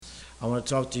I want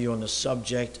to talk to you on the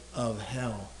subject of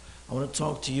hell. I want to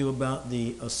talk to you about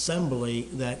the assembly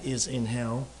that is in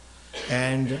hell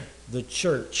and the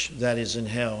church that is in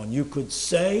hell. And you could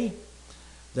say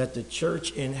that the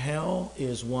church in hell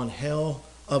is one hell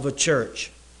of a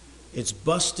church. It's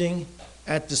busting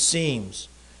at the seams.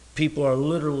 People are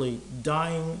literally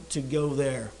dying to go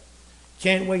there.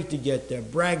 Can't wait to get there.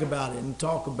 Brag about it and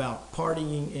talk about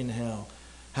partying in hell.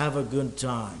 Have a good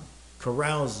time.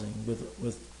 Carousing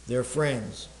with their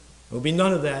friends. There will be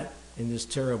none of that in this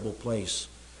terrible place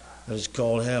that is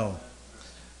called hell.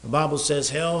 The Bible says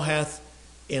hell hath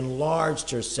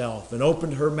enlarged herself and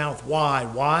opened her mouth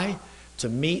wide. Why? To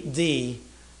meet thee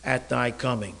at thy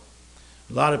coming.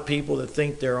 A lot of people that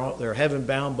think they're heaven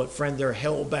bound, but friend, they're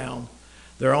hell bound.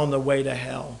 They're on their way to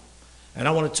hell. And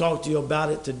I want to talk to you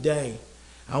about it today.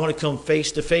 I want to come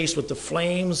face to face with the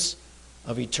flames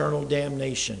of eternal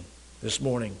damnation this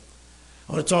morning.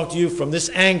 I want to talk to you from this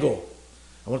angle.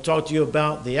 I want to talk to you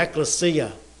about the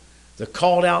ecclesia, the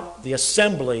called out, the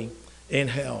assembly in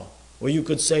hell. Or you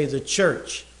could say the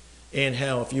church in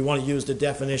hell, if you want to use the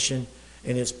definition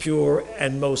in its pure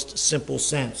and most simple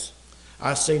sense.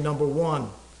 I say, number one,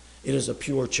 it is a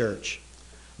pure church.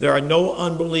 There are no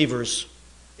unbelievers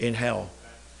in hell.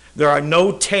 There are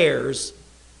no tares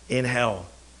in hell.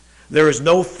 There is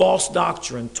no false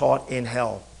doctrine taught in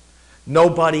hell.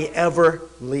 Nobody ever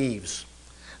leaves.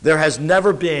 There has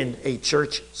never been a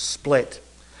church split.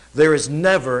 There is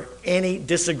never any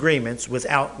disagreements with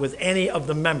any of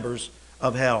the members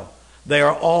of hell. They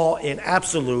are all in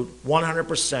absolute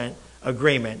 100%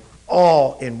 agreement,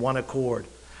 all in one accord.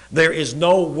 There is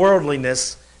no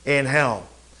worldliness in hell.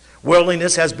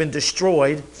 Worldliness has been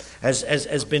destroyed,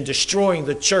 has been destroying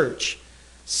the church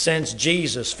since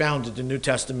Jesus founded the New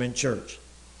Testament church.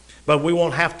 But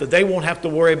they won't have to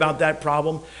worry about that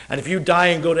problem. And if you die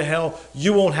and go to hell,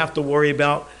 you won't have to worry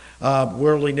about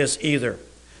worldliness either.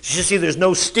 You see, there's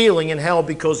no stealing in hell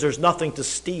because there's nothing to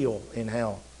steal in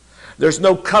hell. There's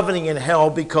no coveting in hell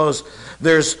because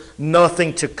there's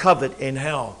nothing to covet in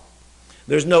hell.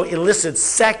 There's no illicit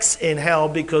sex in hell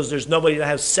because there's nobody to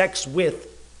have sex with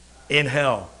in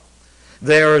hell.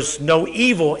 There's no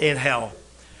evil in hell.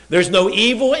 There's no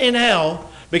evil in hell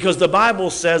because the Bible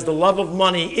says the love of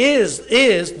money is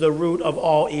the root of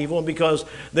all evil. And because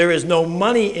there is no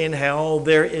money in hell,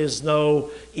 there is no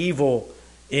evil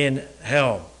in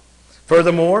hell.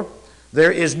 Furthermore,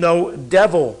 there is no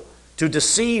devil to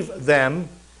deceive them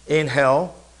in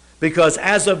hell, because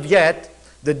as of yet,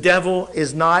 the devil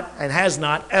is not and has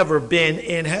not ever been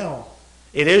in hell.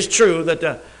 It is true that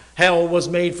the hell was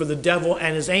made for the devil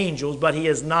and his angels, but he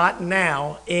is not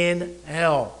now in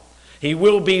hell. He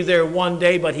will be there one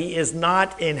day, but he is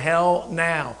not in hell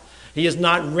now. He is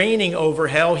not reigning over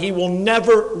hell. He will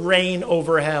never reign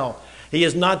over hell. He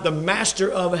is not the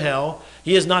master of hell.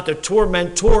 He is not the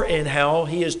tormentor in hell.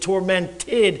 He is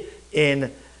tormented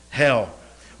in hell.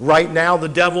 Right now, the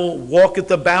devil walketh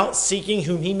about seeking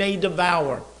whom he may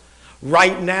devour.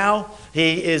 Right now,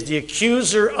 he is the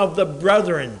accuser of the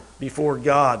brethren before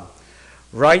God.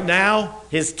 Right now,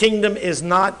 his kingdom is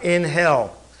not in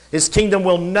hell. His kingdom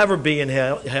will never be in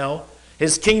hell.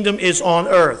 His kingdom is on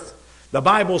earth. The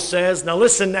Bible says, now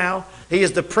listen now, he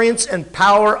is the prince and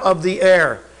power of the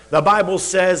air. The Bible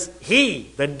says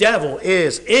he, the devil,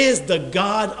 is the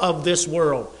God of this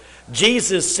world.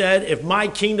 Jesus said, if my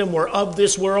kingdom were of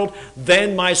this world,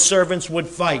 then my servants would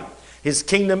fight. His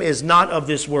kingdom is not of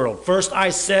this world. First,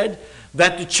 I said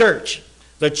that the church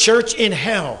in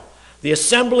hell, the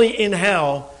assembly in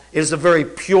hell, is a very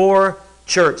pure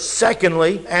church.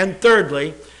 Secondly and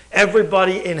thirdly,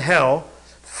 everybody in hell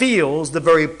feels the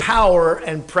very power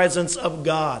and presence of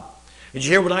God. Did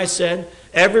you hear what I said?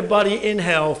 Everybody in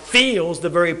hell feels the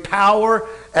very power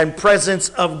and presence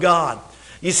of God.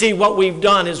 You see, what we've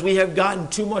done is we have gotten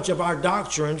too much of our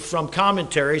doctrine from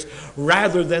commentaries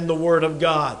rather than the Word of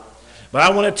God. But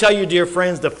I want to tell you, dear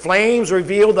friends, the flames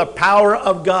reveal the power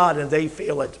of God, and they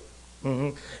feel it.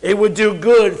 It would do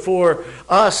good for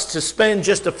us to spend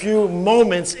just a few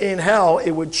moments in hell. It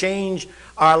would change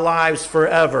our lives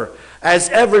forever. As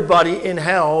everybody in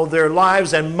hell, their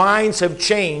lives and minds have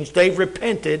changed. They've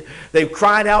repented. They've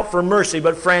cried out for mercy.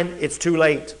 But friend, it's too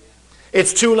late.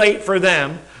 It's too late for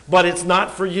them, but it's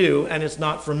not for you and it's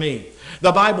not for me.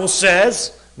 The Bible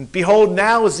says, behold,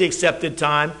 now is the accepted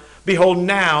time. Behold,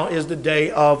 now is the day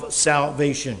of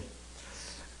salvation.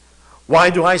 Why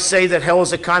do I say that hell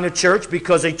is a kind of church?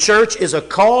 Because a church is a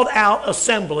called out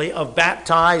assembly of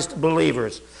baptized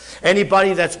believers.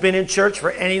 Anybody that's been in church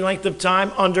for any length of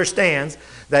time understands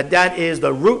that that is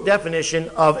the root definition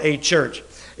of a church.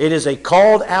 It is a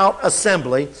called out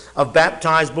assembly of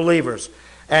baptized believers.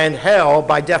 And hell,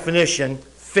 by definition,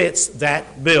 fits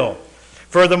that bill.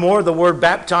 Furthermore, the word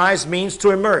baptize means to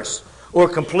immerse or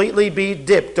completely be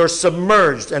dipped or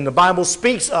submerged. And the Bible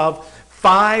speaks of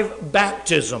 5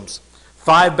 baptisms.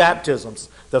 5 baptisms.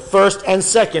 The first and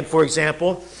second, for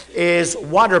example, is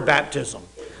water baptism.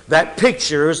 That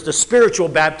pictures the spiritual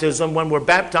baptism when we're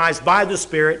baptized by the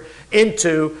Spirit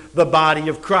into the body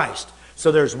of Christ.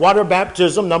 So there's water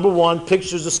baptism, number 1,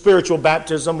 pictures the spiritual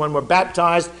baptism when we're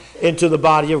baptized into the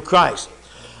body of Christ.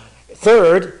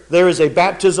 Third, there is a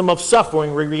baptism of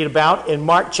suffering we read about in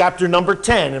Mark chapter number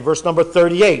 10 and verse number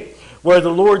 38, where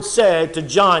the Lord said to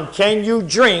John, "Can you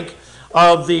drink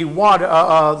of the water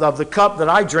of the cup that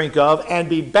I drink of, and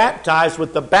be baptized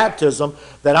with the baptism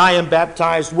that I am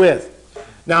baptized with?"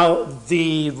 Now,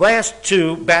 the last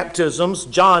 2 baptisms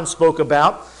John spoke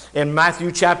about in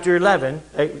Matthew chapter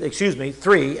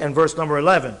 3 and verse number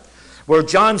 11, where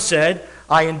John said,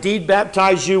 "I indeed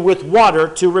baptize you with water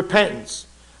to repentance."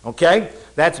 Okay?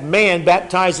 That's man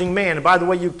baptizing man. And by the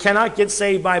way, you cannot get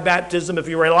saved by baptism. If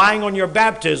you're relying on your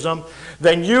baptism,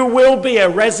 then you will be a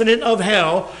resident of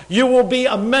hell. You will be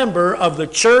a member of the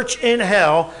church in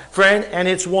hell, friend, and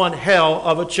it's one hell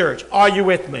of a church. Are you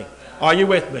with me? Are you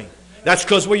with me? That's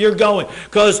because where you're going.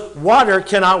 Because water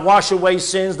cannot wash away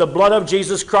sins. The blood of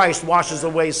Jesus Christ washes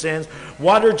away sins.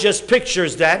 Water just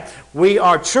pictures that. We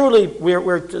are truly,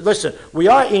 listen, we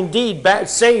are indeed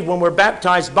saved when we're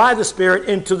baptized by the Spirit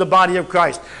into the body of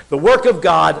Christ. The work of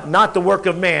God, not the work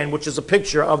of man, which is a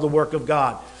picture of the work of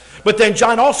God. But then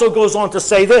John also goes on to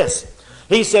say this.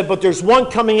 He said, "But there's one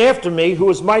coming after me who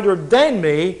is mightier than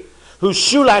me, whose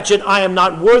shoe latchet I am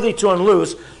not worthy to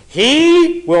unloose.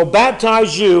 He will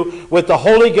baptize you with the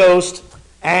Holy Ghost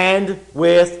and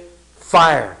with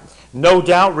fire." No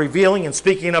doubt revealing and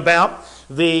speaking about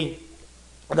the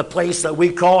place that we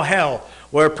call hell,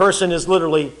 where a person is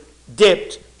literally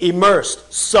dipped, immersed,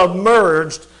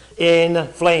 submerged in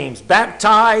flames,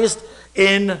 baptized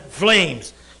in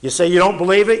flames. You say you don't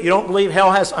believe it? You don't believe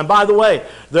hell has... And by the way,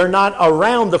 they're not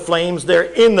around the flames, they're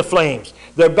in the flames.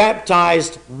 They're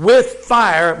baptized with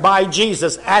fire by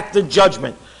Jesus at the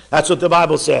judgment. That's what the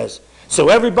Bible says. So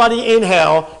everybody in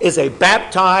hell is a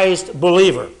baptized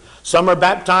believer. Some are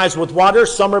baptized with water,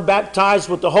 some are baptized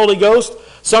with the Holy Ghost,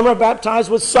 some are baptized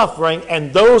with suffering,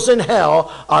 and those in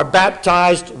hell are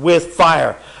baptized with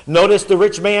fire. Notice the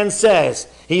rich man says,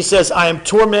 he says, "I am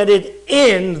tormented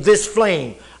in this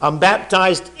flame." I'm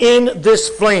baptized in this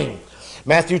flame.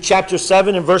 Matthew chapter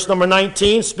 7 and verse number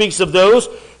 19 speaks of those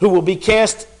who will be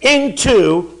cast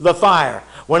into the fire.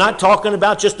 We're not talking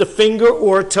about just a finger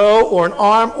or a toe or an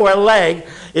arm or a leg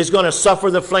is going to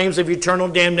suffer the flames of eternal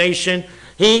damnation.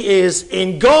 He is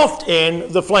engulfed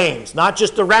in the flames, not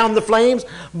just around the flames,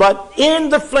 but in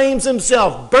the flames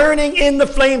himself, burning in the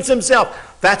flames himself.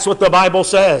 That's what the Bible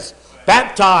says.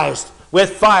 Baptized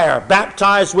with fire,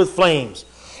 baptized with flames.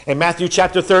 In Matthew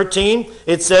chapter 13,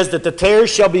 it says that the tares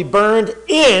shall be burned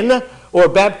in or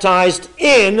baptized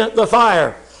in the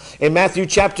fire. In Matthew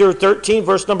chapter 13,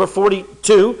 verse number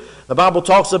 42, the Bible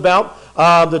talks about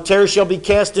the tares shall be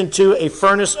cast into a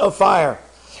furnace of fire.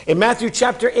 In Matthew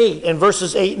chapter 8 and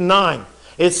verses 8 and 9,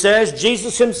 it says,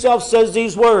 Jesus himself says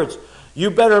these words, "You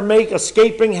better make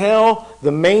escaping hell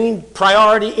the main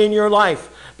priority in your life,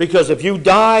 because if you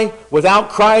die without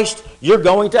Christ, you're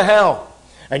going to hell.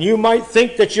 And you might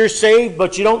think that you're saved,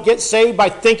 but you don't get saved by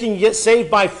thinking. You get saved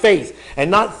by faith.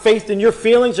 And not faith in your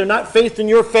feelings, or not faith in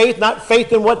your faith, not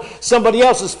faith in what somebody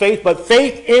else's faith, but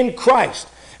faith in Christ.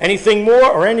 Anything more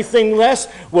or anything less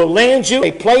will land you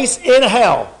a place in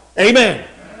hell." Amen.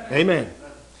 Amen.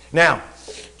 Now,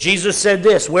 Jesus said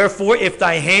this, "Wherefore, if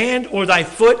thy hand or thy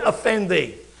foot offend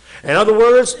thee." In other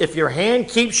words, if your hand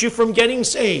keeps you from getting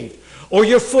saved, or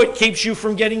your foot keeps you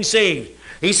from getting saved,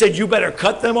 he said, you better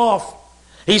cut them off.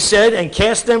 He said, "And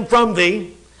cast them from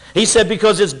thee." He said,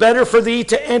 "Because it's better for thee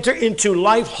to enter into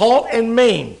life halt and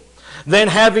maimed, than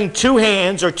having 2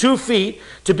 hands or 2 feet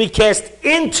to be cast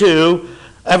into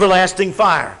everlasting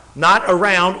fire." Not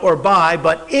around or by,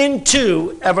 but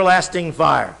into everlasting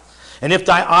fire. "And if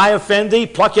thy eye offend thee,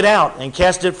 pluck it out and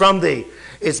cast it from thee.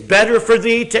 It's better for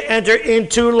thee to enter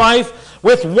into life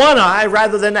with 1 eye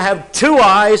rather than to have 2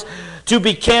 eyes to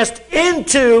be cast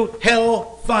into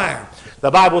hell fire." The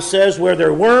Bible says, "Where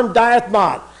their worm dieth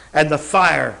not, and the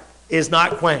fire is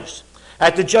not quenched."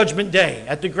 At the judgment day,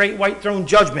 at the great white throne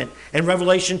judgment in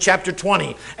Revelation chapter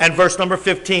 20 and verse number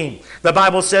 15, the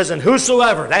Bible says, "And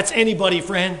whosoever," that's anybody,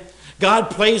 friend. God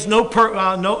plays no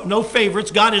favorites.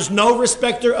 God is no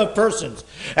respecter of persons.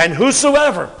 "And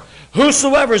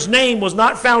whosoever's name was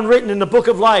not found written in the book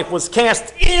of life was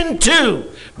cast into,"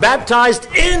 baptized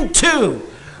into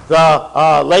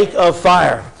the lake of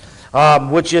fire.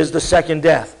 which is the second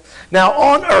death. Now,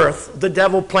 on earth, the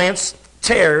devil plants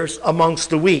tares amongst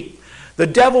the wheat. The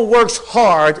devil works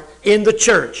hard in the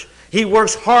church. He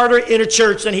works harder in a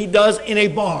church than he does in a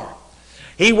bar.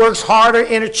 He works harder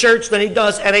in a church than he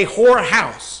does at a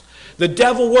whorehouse. The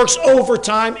devil works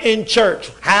overtime in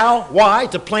church. How? Why?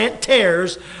 To plant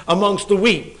tares amongst the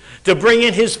wheat. To bring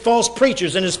in his false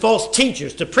preachers and his false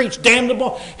teachers. To preach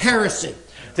damnable heresy.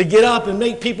 To get up and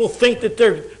make people think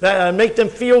that make them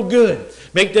feel good.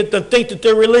 Make them think that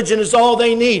their religion is all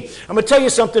they need. I'm going to tell you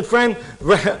something, friend.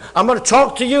 I'm going to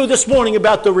talk to you this morning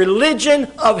about the religion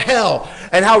of hell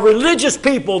and how religious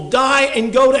people die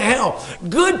and go to hell.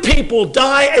 Good people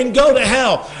die and go to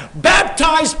hell.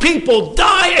 Baptized people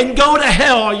die and go to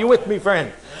hell. Are you with me,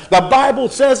 friend? The Bible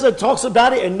says it, talks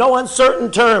about it in no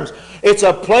uncertain terms. It's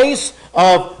a place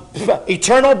of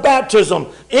eternal baptism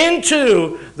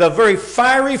into the very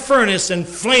fiery furnace and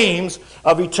flames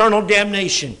of eternal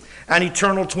damnation and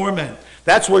eternal torment.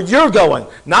 That's where you're going.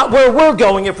 Not where we're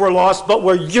going if we're lost, but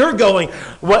where you're going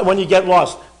when you get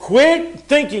lost. Quit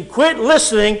thinking, quit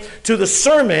listening to the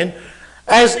sermon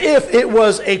as if it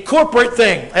was a corporate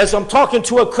thing. As I'm talking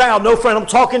to a crowd. No, friend, I'm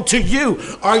talking to you.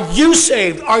 Are you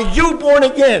saved? Are you born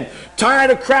again?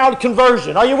 Tired of crowd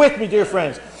conversion? Are you with me, dear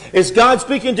friends? Is God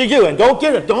speaking to you? And don't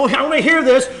get it. Don't want to hear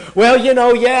this. Well,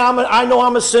 I know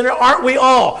I'm a sinner. Aren't we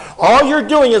all? All you're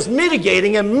doing is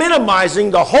mitigating and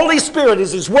minimizing the Holy Spirit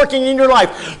as He's working in your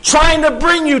life, trying to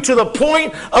bring you to the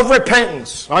point of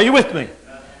repentance. Are you with me?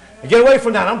 Get away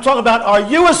from that. I'm talking about, are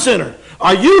you a sinner?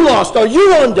 Are you lost? Are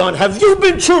you undone? Have you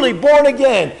been truly born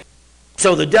again?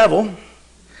 So the devil,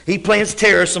 he plants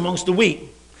tares amongst the wheat.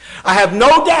 I have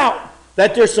no doubt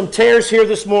that there's some tares here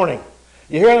this morning.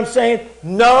 You hear what I'm saying?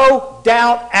 No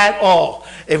doubt at all.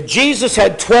 If Jesus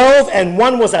had 12 and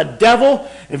one was a devil,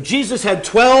 if Jesus had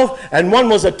 12 and one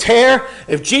was a tare,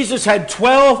 if Jesus had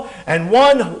 12 and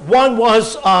one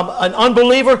was an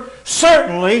unbeliever,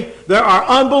 certainly there are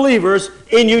unbelievers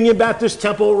in Union Baptist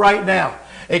Temple right now.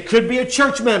 It could be a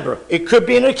church member. It could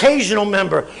be an occasional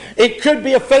member. It could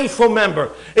be a faithful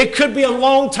member. It could be a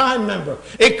long-time member.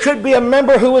 It could be a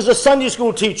member who is a Sunday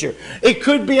school teacher. It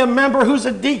could be a member who's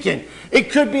a deacon. It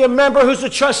could be a member who's a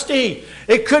trustee.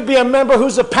 It could be a member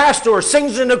who's a pastor or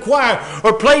sings in the choir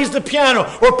or plays the piano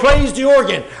or plays the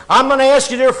organ. I'm going to ask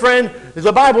you, dear friend,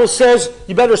 the Bible says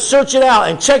you better search it out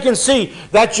and check and see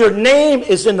that your name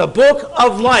is in the book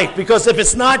of life, because if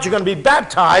it's not, you're going to be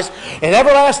baptized in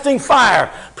everlasting fire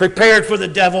prepared for the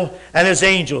devil and his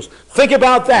angels. Think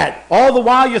about that. All the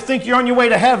while you think you're on your way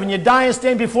to heaven, you die and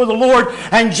stand before the Lord,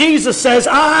 and Jesus says,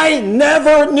 I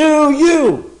never knew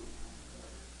you.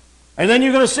 And then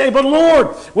you're going to say, but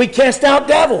Lord, we cast out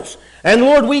devils. And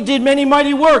Lord, we did many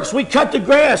mighty works. We cut the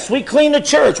grass. We cleaned the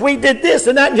church. We did this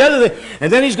and that and the other thing.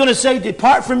 And then he's going to say,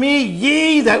 depart from me,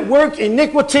 ye that work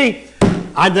iniquity.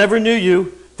 I never knew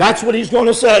you. That's what he's going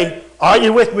to say. Are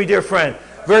you with me, dear friend?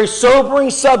 Very sobering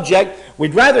subject.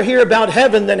 We'd rather hear about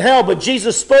heaven than hell, but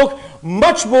Jesus spoke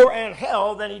much more on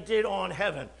hell than he did on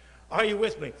heaven. Are you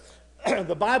with me?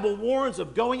 The Bible warns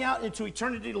of going out into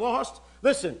eternity lost.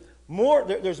 Listen,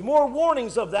 there's more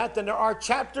warnings of that than there are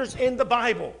chapters in the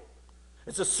Bible.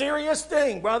 It's a serious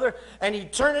thing, brother. And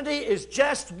eternity is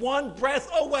just one breath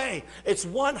away. It's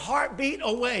one heartbeat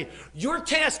away. Your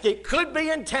casket could be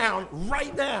in town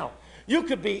right now. You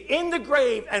could be in the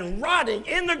grave and rotting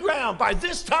in the ground by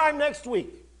this time next week.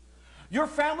 Your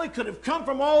family could have come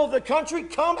from all over the country,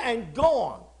 come and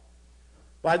gone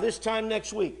by this time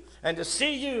next week. And to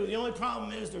see you, the only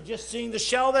problem is they're just seeing the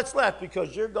shell that's left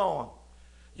because you're gone.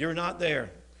 You're not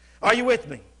there. Are you with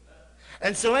me?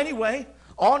 And so anyway,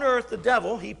 on earth, the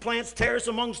devil, he plants tares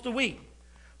amongst the wheat,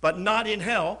 but not in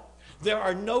hell. There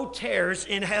are no tares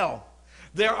in hell.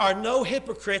 There are no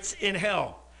hypocrites in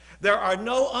hell. There are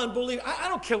no unbelievers. I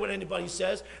don't care what anybody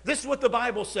says. This is what the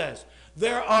Bible says.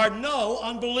 There are no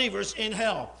unbelievers in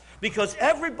hell, because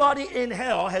everybody in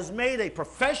hell has made a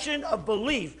profession of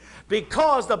belief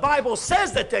because the Bible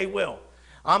says that they will.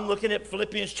 I'm looking at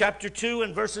Philippians chapter 2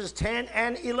 and verses 10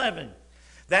 and 11.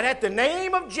 That at the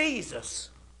name of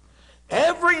Jesus,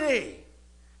 every knee,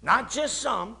 not just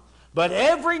some, but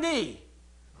every knee,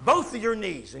 both of your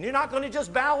knees, and you're not going to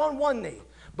just bow on one knee,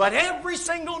 but every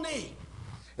single knee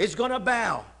is going to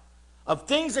bow, of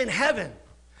things in heaven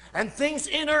and things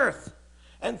in earth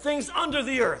and things under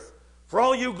the earth. For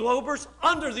all you globers,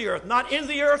 under the earth, not in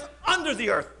the earth, under the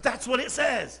earth. That's what it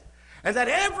says. And that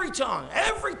every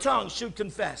tongue should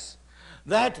confess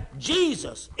that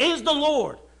Jesus is the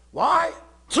Lord. Why?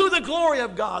 To the glory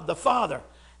of God the Father.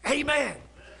 Amen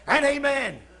and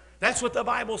amen. That's what the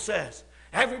Bible says.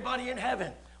 Everybody in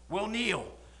heaven will kneel.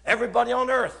 Everybody on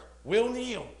earth will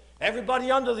kneel.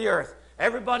 Everybody under the earth.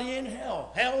 Everybody in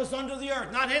hell. Hell is under the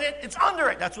earth. Not in it, it's under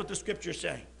it. That's what the scriptures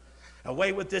say.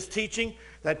 Away with this teaching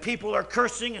that people are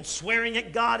cursing and swearing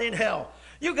at God in hell.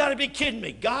 You got to be kidding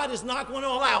me. God is not going to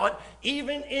allow it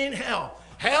even in hell.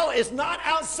 Hell is not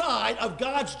outside of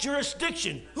God's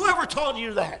jurisdiction. Whoever told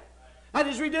you that? That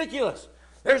is ridiculous.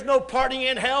 There's no partying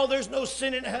in hell. There's no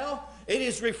sin in hell. It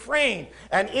is refrained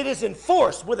and it is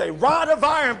enforced with a rod of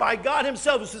iron by God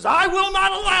himself, who says, I will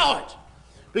not allow it.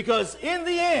 Because in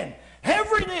the end,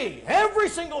 every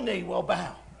single knee will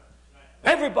bow.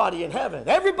 Everybody in heaven,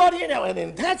 everybody in hell. And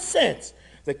in that sense,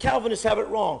 the Calvinists have it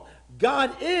wrong.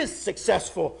 God is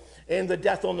successful in the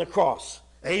death on the cross.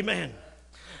 Amen.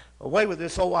 Away with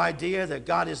this whole idea that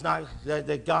God is not,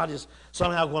 that God is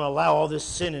somehow going to allow all this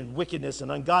sin and wickedness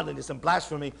and ungodliness and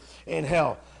blasphemy in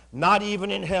hell. Not even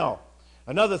in hell.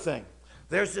 Another thing,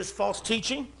 there's this false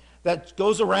teaching that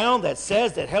goes around that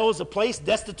says that hell is a place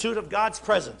destitute of God's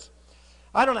presence.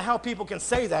 I don't know how people can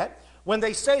say that when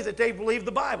they say that they believe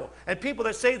the Bible. And people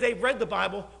that say they've read the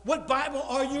Bible, what Bible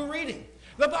are you reading?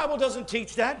 The Bible doesn't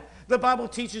teach that. The Bible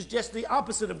teaches just the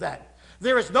opposite of that.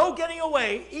 There is no getting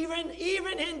away,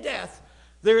 even in death,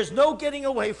 there is no getting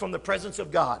away from the presence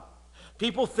of God.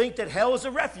 People think that hell is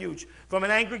a refuge from an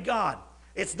angry God.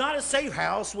 It's not a safe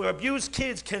house where abused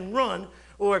kids can run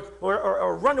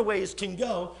or runaways can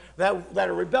go that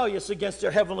are rebellious against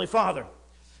their heavenly Father.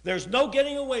 There's no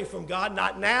getting away from God,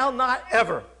 not now, not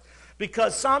ever.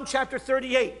 Because Psalm chapter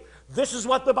 38, this is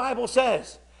what the Bible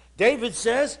says. David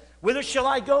says, whither shall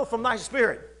I go from thy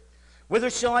spirit? Whither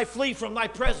shall I flee from thy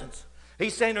presence?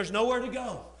 He's saying there's nowhere to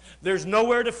go. There's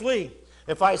nowhere to flee.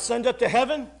 If I ascend up to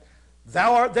heaven,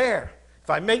 thou art there. If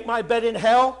I make my bed in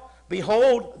hell,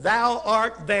 behold, thou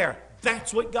art there.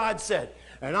 That's what God said.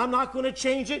 And I'm not going to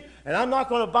change it, and I'm not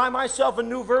going to buy myself a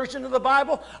new version of the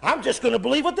Bible. I'm just going to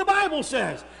believe what the Bible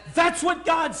says. That's what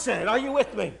God said. Are you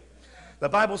with me? The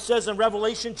Bible says in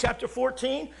Revelation chapter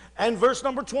 14 and verse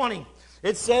number 20,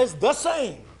 it says, the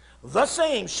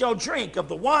same shall drink of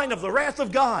the wine of the wrath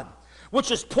of God,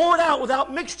 which is poured out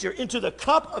without mixture into the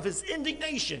cup of his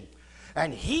indignation.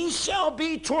 And he shall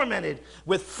be tormented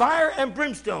with fire and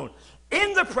brimstone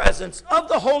in the presence of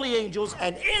the holy angels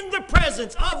and in the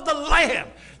presence of the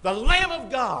Lamb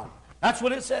of God. That's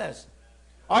what it says.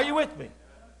 Are you with me?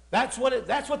 That's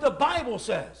what the Bible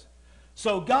says.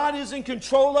 So God is in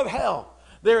control of hell.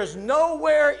 There is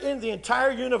nowhere in the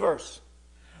entire universe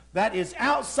that is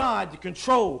outside the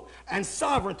control and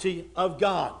sovereignty of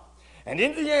God. And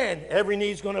in the end, every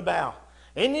knee is going to bow.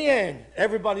 In the end,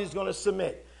 everybody's going to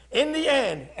submit. In the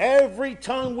end, every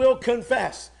tongue will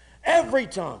confess, every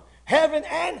tongue, heaven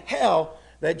and hell,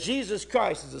 that Jesus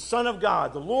Christ is the Son of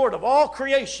God, the Lord of all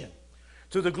creation,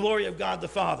 to the glory of God the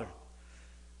Father.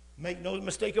 Make no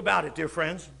mistake about it, dear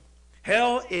friends.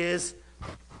 Hell is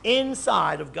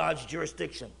inside of God's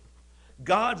jurisdiction.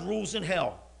 God rules in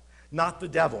hell, not the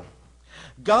devil.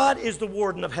 God is the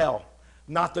warden of hell,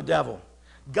 not the devil.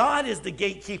 God is the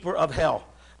gatekeeper of hell,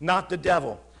 not the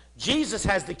devil. Jesus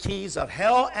has the keys of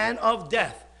hell and of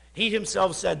death. He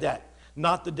himself said that,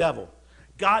 not the devil.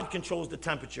 God controls the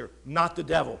temperature, not the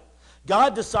devil.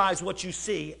 God decides what you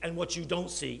see and what you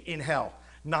don't see in hell,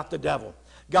 not the devil.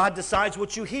 God decides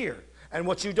what you hear and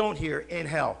what you don't hear in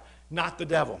hell, not the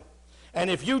devil. And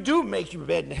if you do make your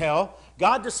bed in hell,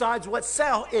 God decides what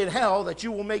cell in hell that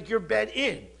you will make your bed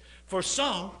in. For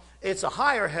some, it's a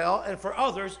higher hell, and for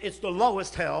others, it's the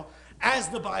lowest hell, as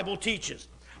the Bible teaches.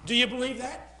 Do you believe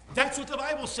that? That's what the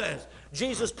Bible says.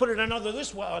 Jesus put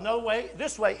it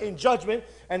this way, in judgment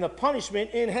and the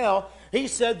punishment in hell. He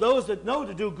said those that know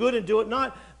to do good and do it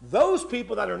not, those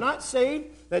people that are not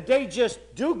saved, that they just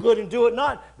do good and do it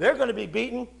not, they're going to be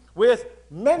beaten with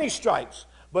many stripes.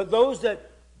 But those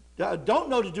that don't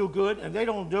know to do good and they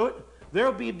don't do it,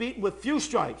 they'll be beaten with few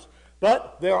stripes.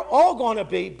 But they're all going to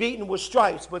be beaten with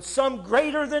stripes, but some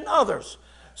greater than others.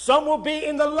 Some will be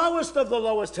in the lowest of the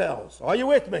lowest hells. Are you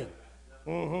with me?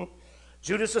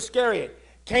 Judas Iscariot,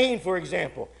 Cain, for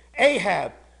example,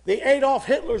 Ahab, the Adolf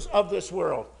Hitlers of this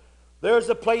world. There's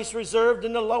a place reserved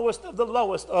in the lowest of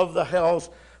the hells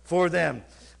for them.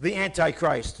 The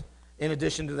Antichrist, in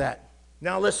addition to that.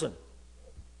 Now listen,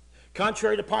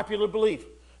 contrary to popular belief.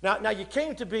 Now you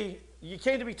came to be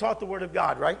taught the Word of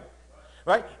God, right?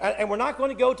 Right? And we're not going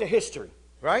to go to history,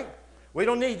 right? We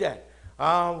don't need that.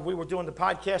 We were doing the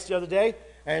podcast the other day,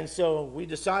 and so we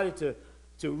decided to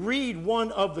read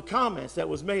one of the comments that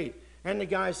was made. And the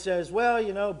guy says, well,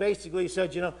 he doesn't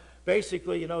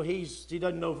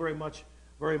know very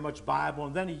much Bible,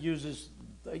 and then he uses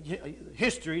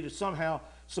history to somehow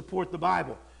support the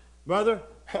Bible. Brother,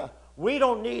 we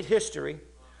don't need history.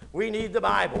 We need the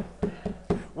Bible.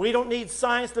 We don't need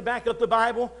science to back up the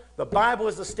Bible. The Bible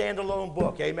is a standalone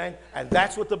book, amen? And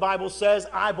that's what the Bible says.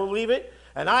 I believe it.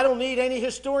 And I don't need any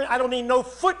historian. I don't need no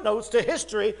footnotes to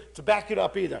history to back it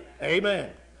up either. Amen.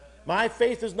 My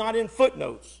faith is not in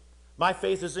footnotes. My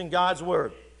faith is in God's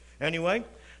word. Anyway,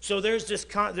 so there's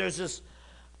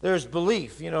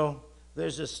belief,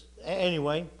 there's this,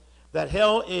 anyway, that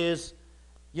hell is,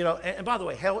 and by the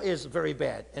way, hell is very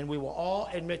bad, and we will all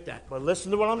admit that. But listen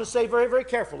to what I'm going to say very, very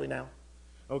carefully now,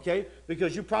 okay?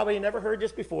 Because you probably never heard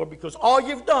this before, because all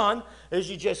you've done is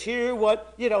you just hear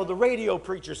what, the radio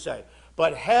preachers say.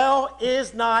 But hell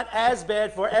is not as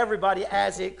bad for everybody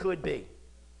as it could be.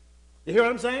 You hear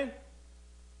what I'm saying?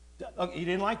 Okay, you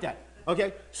didn't like that.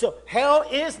 Okay, so hell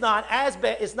is not as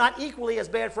bad, it's not equally as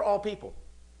bad for all people.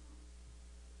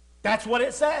 That's what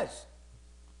it says.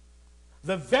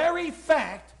 The very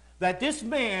fact that this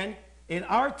man in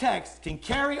our text can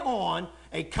carry on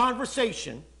a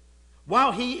conversation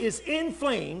while he is in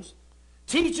flames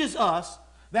teaches us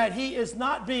that he is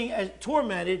not being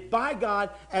tormented by God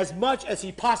as much as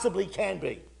he possibly can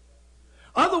be.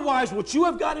 Otherwise, what you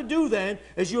have got to do then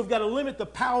is you have got to limit the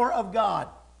power of God.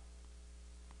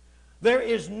 There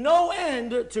is no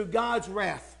end to God's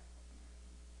wrath.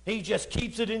 He just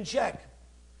keeps it in check.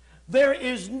 There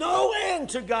is no end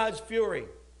to God's fury.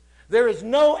 There is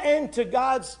no end to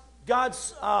God's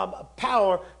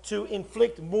power to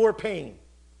inflict more pain.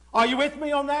 Are you with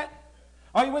me on that?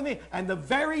 Are you with me? And the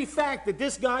very fact that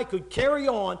this guy could carry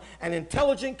on an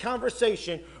intelligent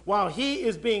conversation while he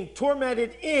is being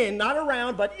tormented not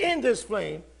around, but in this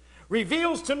flame,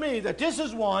 reveals to me that this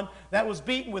is one that was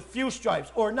beaten with few stripes,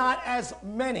 or not as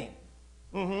many.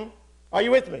 Are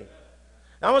you with me?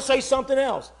 Now I'm going to say something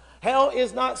else. Hell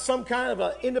is not some kind of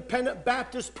an independent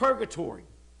Baptist purgatory.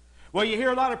 Well, you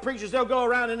hear a lot of preachers, they'll go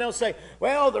around and they'll say,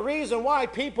 well, the reason why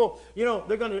people,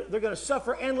 they're going to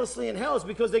suffer endlessly in hell is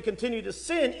because they continue to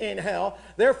sin in hell.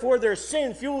 Therefore, their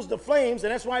sin fuels the flames,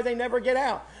 and that's why they never get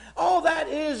out. All that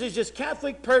is just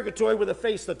Catholic purgatory with a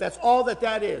facelift. That's all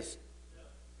that is.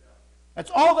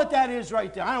 That's all that is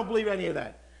right there. I don't believe any of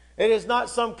that. It is not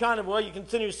some kind of, you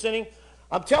continue sinning.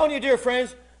 I'm telling you, dear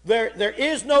friends, there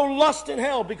is no lust in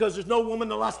hell because there's no woman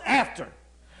to lust after.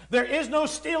 There is no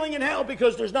stealing in hell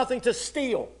because there's nothing to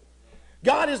steal.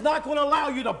 God is not going to allow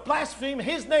you to blaspheme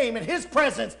his name and his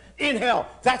presence in hell.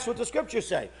 That's what the scriptures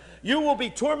say. You will be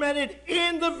tormented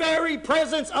in the very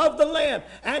presence of the Lamb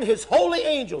and his holy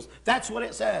angels. That's what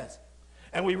it says.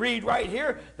 And we read right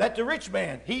here that the rich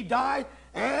man, he died,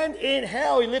 and in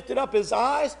hell he lifted up his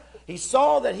eyes. He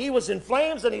saw that he was in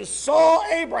flames, and he saw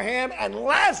Abraham and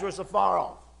Lazarus afar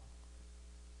off.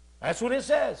 That's what it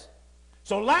says.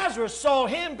 So Lazarus saw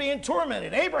him being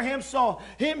tormented. Abraham saw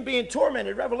him being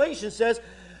tormented. Revelation says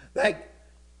that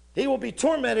he will be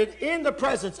tormented in the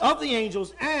presence of the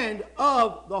angels and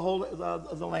of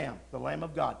the Lamb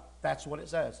of God. That's what it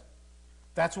says.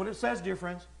 That's what it says, dear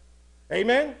friends.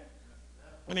 Amen?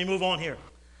 Let me move on here.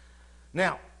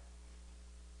 Now,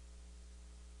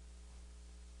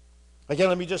 again,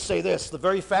 let me just say this. The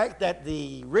very fact that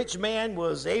the rich man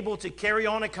was able to carry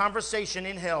on a conversation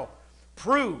in hell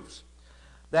proves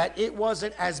that it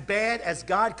wasn't as bad as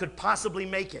God could possibly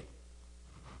make it.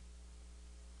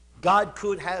 God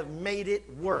could have made it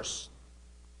worse.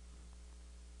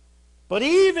 But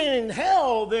even in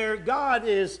hell, God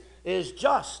is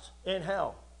just in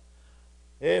hell.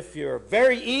 If you're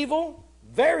very evil,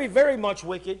 very, very much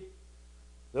wicked,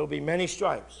 there will be many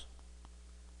stripes.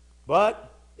 But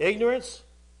ignorance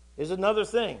is another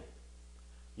thing.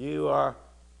 You are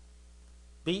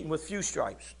beaten with few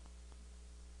stripes.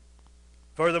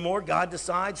 Furthermore, God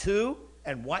decides who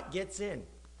and what gets in.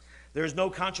 There's no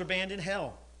contraband in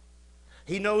hell.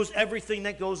 He knows everything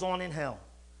that goes on in hell.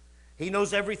 He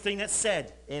knows everything that's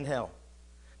said in hell.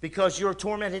 Because you're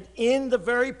tormented in the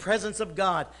very presence of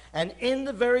God and in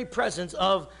the very presence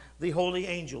of the holy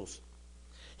angels.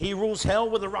 He rules hell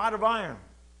with a rod of iron.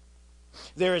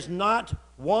 There is not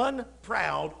one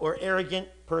proud or arrogant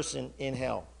person in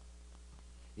hell.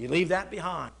 You leave that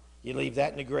behind. You leave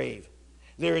that in the grave.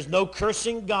 There is no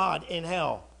cursing God in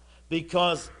hell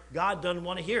because God doesn't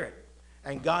want to hear it,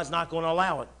 and God's not going to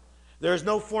allow it. There is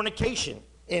no fornication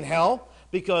in hell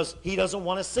because he doesn't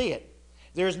want to see it.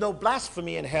 There is no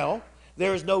blasphemy in hell.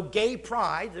 There is no gay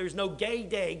pride. There's no gay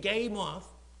day, gay month,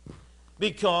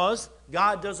 because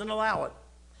God doesn't allow it.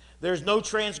 There's no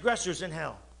transgressors in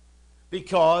hell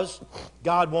because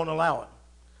God won't allow it.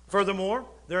 Furthermore,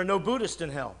 there are no Buddhists in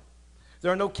hell.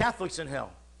 There are no Catholics in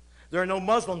hell. There are no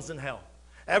Muslims in hell.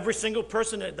 Every single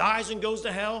person that dies and goes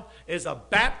to hell is a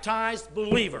baptized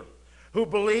believer who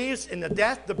believes in the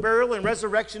death, the burial, and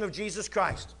resurrection of Jesus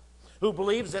Christ, who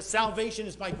believes that salvation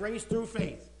is by grace through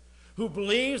faith, who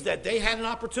believes that they had an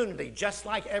opportunity just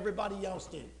like everybody else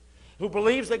did, who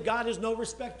believes that God is no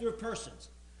respecter of persons.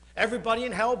 Everybody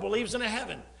in hell believes in a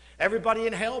heaven. Everybody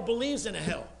in hell believes in a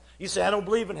hell. You say, I don't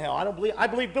believe in hell. I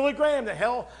believe Billy Graham that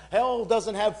hell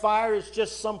doesn't have fire. It's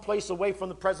just some place away from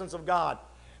the presence of God.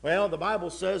 Well, the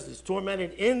Bible says it's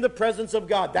tormented in the presence of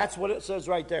God. That's what it says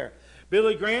right there.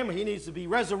 Billy Graham, he needs to be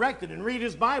resurrected and read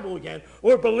his Bible again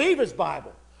or believe his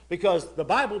Bible. Because the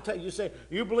Bible tells you, say,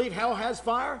 you believe hell has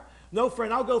fire? No,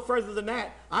 friend, I'll go further than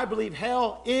that. I believe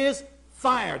hell is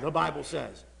fire, the Bible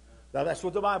says. Now, that's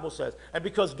what the Bible says. And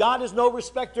because God is no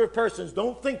respecter of persons,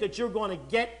 don't think that you're going to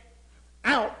get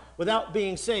out without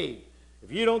being saved.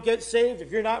 If you don't get saved,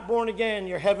 if you're not born again,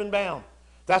 you're heaven bound.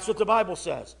 That's what the Bible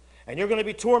says. And you're going to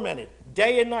be tormented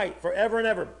day and night, forever and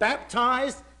ever,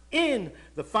 baptized in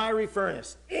the fiery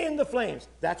furnace, in the flames.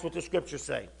 That's what the scriptures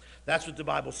say. That's what the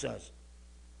Bible says.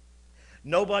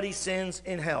 Nobody sins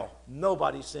in hell.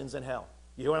 Nobody sins in hell.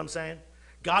 You hear what I'm saying?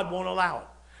 God won't allow it.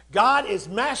 God is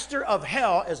master of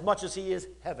hell as much as he is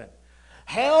heaven.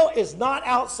 Hell is not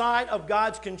outside of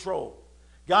God's control.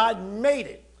 God made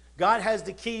it. God has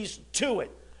the keys to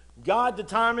it. God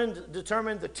determined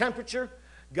the temperature.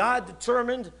 God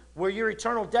determined where your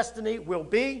eternal destiny will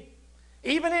be.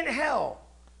 Even in hell,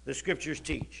 the scriptures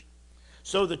teach.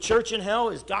 So the church in hell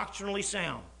is doctrinally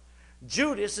sound.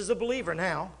 Judas is a believer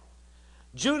now.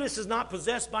 Judas is not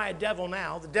possessed by a devil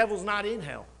now. The devil's not in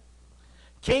hell.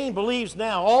 Cain believes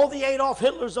now. All the Adolf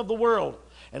Hitlers of the world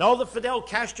and all the Fidel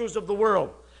Castros of the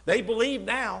world, they believe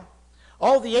now.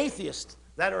 All the atheists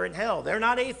that are in hell, they're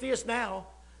not atheists now.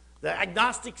 The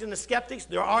agnostics and the skeptics,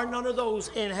 there are none of those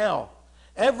in hell.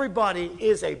 Everybody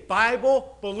is a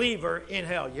Bible believer in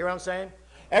hell. You hear what I'm saying?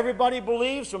 Everybody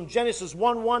believes from Genesis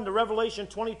 1:1 to Revelation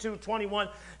 22:21.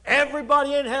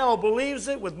 Everybody in hell believes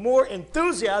it with more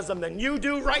enthusiasm than you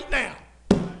do right now.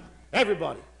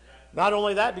 Everybody. Not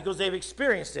only that, because they've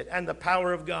experienced it and the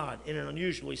power of God in an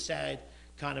unusually sad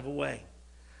kind of a way.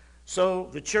 So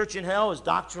the church in hell is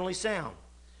doctrinally sound.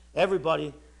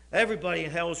 Everybody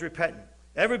in hell is repentant.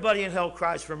 Everybody in hell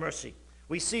cries for mercy.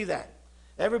 We see that.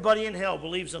 Everybody in hell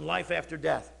believes in life after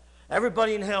death.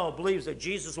 Everybody in hell believes that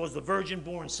Jesus was the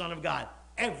virgin-born Son of God.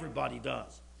 Everybody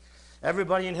does.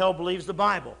 Everybody in hell believes the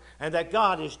Bible and that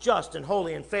God is just and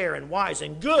holy and fair and wise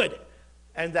and good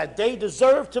and that they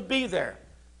deserve to be there.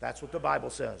 That's what the Bible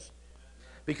says.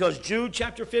 Because Jude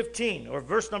chapter 15 or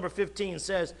verse number 15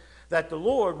 says that the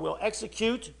Lord will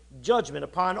execute judgment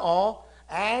upon all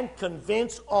and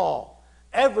convince all.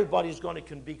 Everybody's going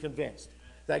to be convinced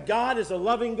that God is a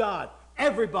loving God.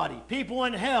 Everybody, people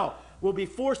in hell, will be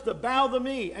forced to bow the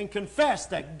knee and confess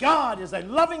that God is a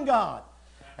loving God.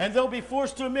 And they'll be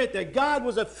forced to admit that God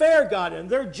was a fair God, and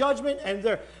their judgment and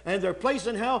their place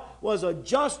in hell was a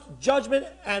just judgment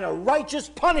and a righteous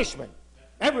punishment.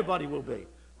 Everybody will be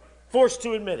forced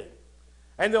to admit it.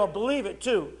 And they'll believe it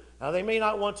too. Now, they may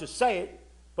not want to say it,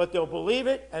 but they'll believe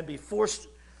it and be forced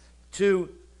to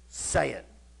say it.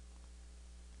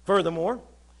 Furthermore,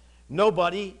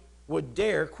 nobody would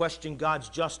dare question God's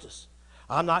justice.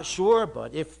 I'm not sure,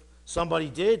 but if somebody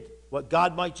did, what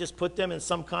God might just put them in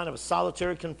some kind of a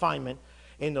solitary confinement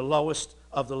in the lowest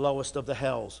of the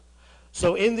hells.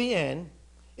 So in the end,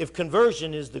 if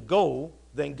conversion is the goal,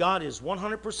 then God is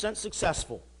 100%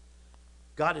 successful.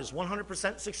 God is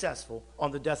 100% successful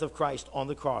on the death of Christ on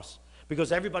the cross.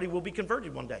 Because everybody will be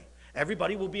converted one day.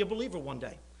 Everybody will be a believer one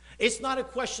day. It's not a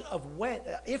question of when,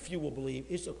 if you will believe.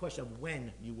 It's a question of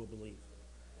when you will believe.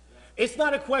 It's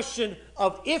not a question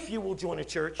of if you will join a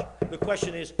church. The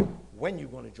question is when you're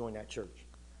going to join that church.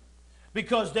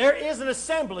 Because there is an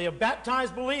assembly of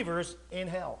baptized believers in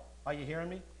hell. Are you hearing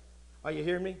me? Are you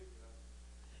hearing me?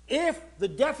 If the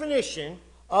definition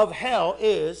of hell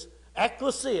is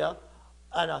ecclesia,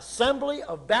 an assembly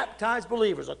of baptized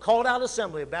believers, a called out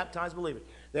assembly of baptized believers,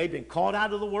 they've been called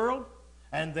out of the world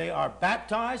and they are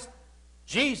baptized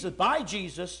by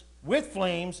Jesus with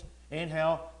flames in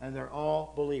hell, and they're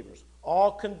all believers,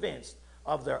 all convinced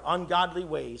of their ungodly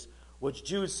ways, which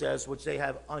Jude says, which they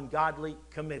have ungodly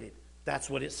committed. That's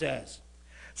what it says.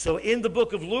 So in the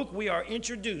book of Luke, we are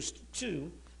introduced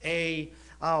to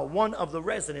one of the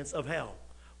residents of hell,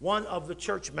 one of the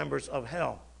church members of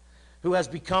hell, who has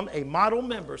become a model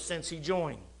member since he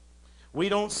joined. We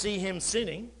don't see him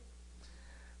sinning.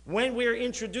 When we're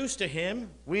introduced to him,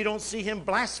 we don't see him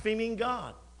blaspheming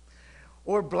God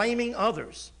or blaming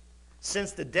others.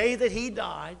 Since the day that he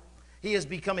died, he has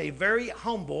become a very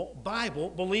humble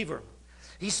Bible believer.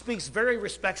 He speaks very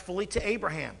respectfully to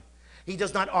Abraham. He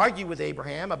does not argue with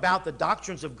Abraham about the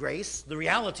doctrines of grace, the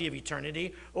reality of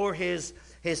eternity, or his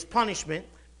punishment.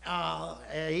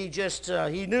 He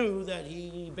knew that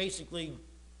he basically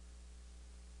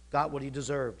got what he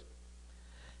deserved.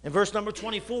 In verse number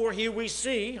 24, here we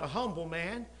see a humble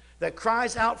man that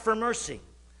cries out for mercy,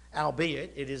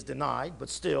 albeit it is denied, but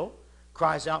still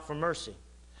cries out for mercy.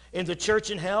 In the church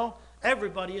in hell,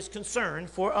 everybody is concerned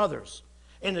for others.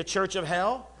 In the church of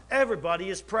hell, everybody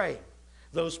is praying.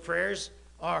 Those prayers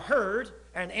are heard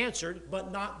and answered,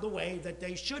 but not the way that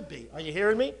they should be. Are you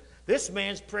hearing me? This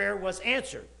man's prayer was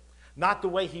answered. Not the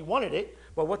way he wanted it,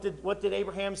 but what did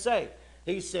Abraham say?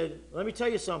 He said, let me tell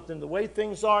you something. The way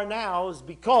things are now is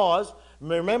because,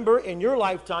 remember, in your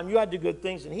lifetime, you had the good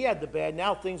things and he had the bad.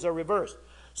 Now things are reversed.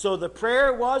 So the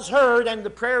prayer was heard and the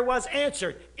prayer was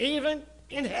answered, even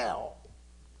in hell.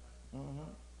 Mm-hmm.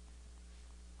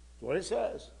 That's what it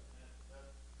says.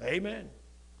 Amen.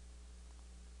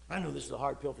 I know this is a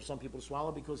hard pill for some people to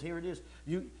swallow because here it is.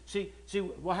 You see,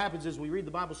 what happens is we read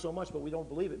the Bible so much, but we don't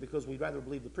believe it because we'd rather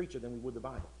believe the preacher than we would the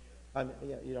Bible. I mean,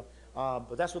 yeah,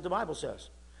 but that's what the Bible says.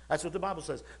 That's what the Bible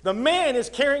says. The man is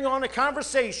carrying on a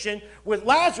conversation with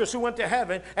Lazarus who went to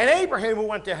heaven and Abraham who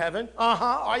went to heaven.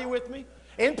 Are you with me?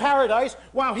 In paradise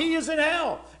while he is in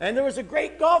hell. And there was a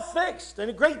great gulf fixed and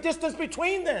a great distance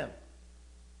between them.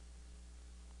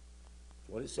 That's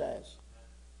what it says.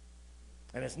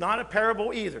 And it's not a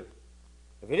parable either.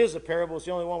 If it is a parable, it's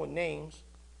the only one with names.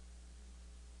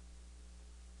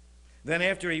 Then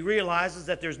after he realizes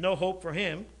that there's no hope for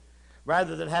him,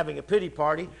 rather than having a pity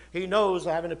party, he knows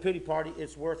having a pity party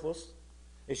is worthless.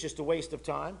 It's just a waste of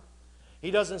time.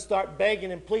 He doesn't start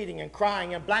begging and pleading and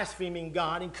crying and blaspheming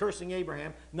God and cursing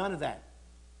Abraham. None of that.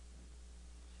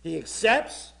 He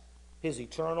accepts his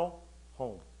eternal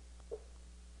home.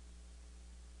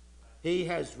 He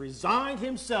has resigned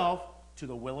himself to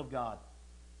the will of God.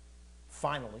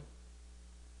 Finally.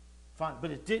 But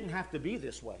it didn't have to be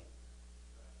this way.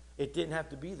 It didn't have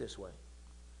to be this way.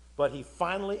 But he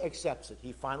finally accepts it.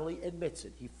 He finally admits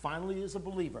it. He finally is a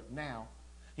believer now.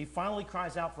 He finally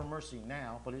cries out for mercy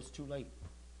now, but it's too late.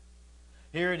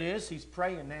 Here it is. He's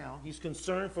praying now. He's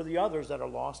concerned for the others that are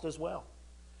lost as well.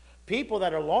 People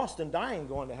that are lost and dying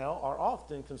going to hell are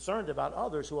often concerned about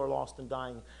others who are lost and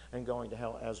dying and going to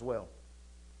hell as well.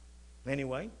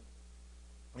 Anyway,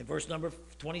 in verse number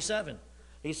 27,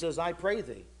 he says, I pray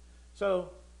thee. So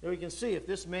there we can see if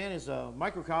this man is a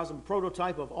microcosm,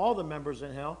 prototype of all the members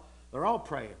in hell, they're all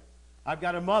praying. I've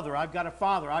got a mother, I've got a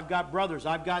father, I've got brothers,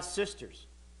 I've got sisters.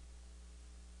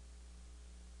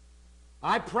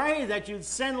 I pray that you'd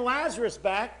send Lazarus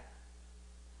back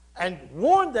and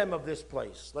warn them of this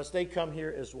place, lest they come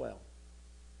here as well.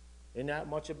 Isn't that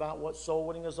much about what soul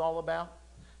winning is all about?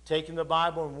 Taking the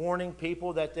Bible and warning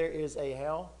people that there is a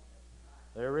hell.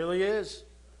 There really is.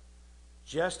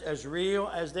 Just as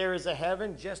real as there is a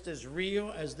heaven, just as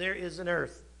real as there is an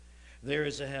earth, there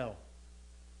is a hell.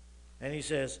 And he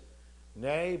says,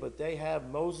 nay, but they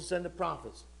have Moses and the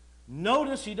prophets.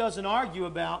 Notice he doesn't argue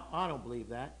about, I don't believe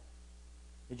that.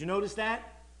 Did you notice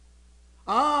that?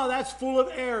 That's full of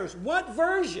errors. What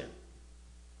version?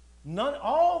 None.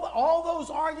 All those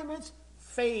arguments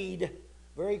fade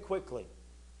very quickly.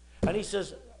 And he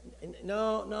says,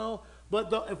 no.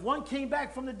 But if one came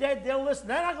back from the dead, they'll listen.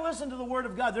 They're not going to listen to the Word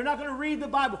of God. They're not going to read the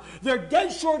Bible. They're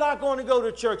dead sure not going to go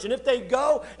to church. And if they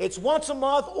go, it's once a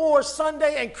month or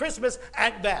Sunday and Christmas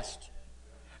at best.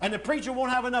 And the preacher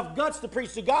won't have enough guts to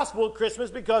preach the gospel at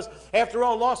Christmas because, after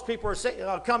all, lost people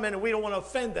are coming and we don't want to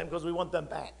offend them because we want them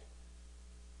back.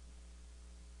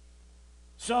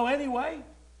 So anyway,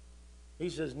 he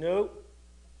says, nope.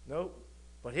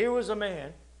 But here was a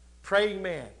man, praying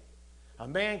man, a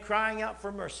man crying out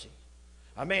for mercy,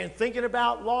 a man thinking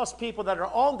about lost people that are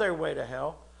on their way to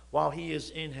hell while he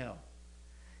is in hell.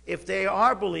 If they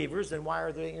are believers, then why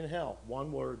are they in hell?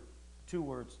 One word, two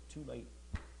words, too late.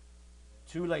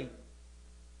 Too late.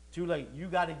 Too late. You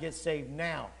got to get saved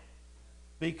now.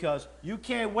 Because you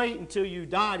can't wait until you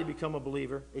die to become a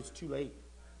believer. It's too late.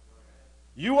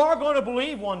 You are going to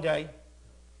believe one day.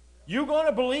 You're going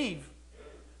to believe.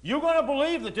 You're going to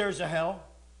believe that there's a hell.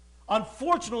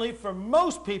 Unfortunately, for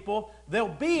most people, they'll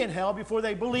be in hell before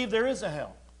they believe there is a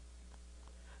hell.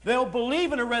 They'll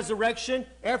believe in a resurrection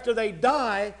after they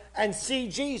die and see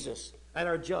Jesus and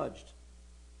are judged.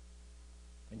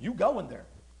 And you going there.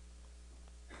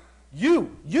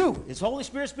 You, is Holy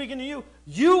Spirit speaking to you?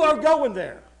 You are going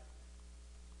there.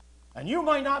 And you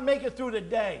might not make it through the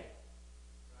day.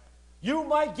 You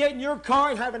might get in your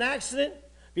car and have an accident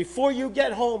before you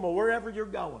get home or wherever you're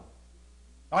going.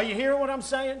 Are you hearing what I'm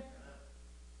saying?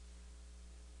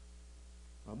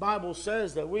 The Bible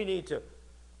says that we need to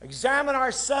examine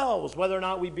ourselves whether or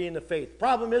not we be in the faith.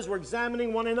 Problem is we're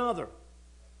examining one another.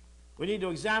 We need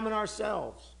to examine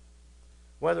ourselves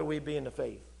whether we be in the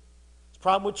faith. It's a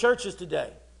problem with churches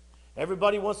today.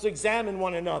 Everybody wants to examine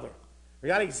one another. We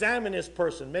got to examine this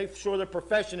person, make sure their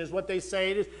profession is what they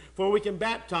say it is before we can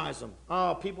baptize them.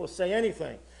 Oh, people say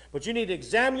anything. But you need to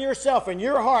examine yourself in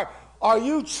your heart. Are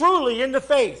you truly in the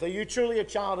faith? Are you truly a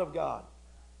child of God?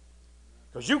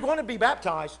 Because you're going to be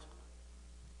baptized.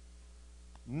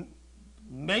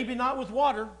 Maybe not with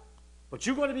water, but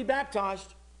you're going to be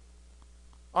baptized.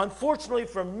 Unfortunately,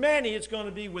 for many, it's going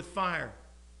to be with fire.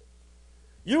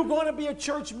 You're going to be a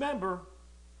church member.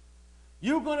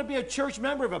 You're going to be a church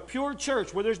member of a pure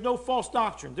church where there's no false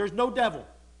doctrine. There's no devil.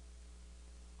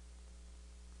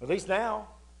 At least now.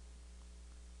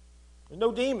 There's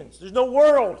no demons. There's no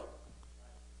world.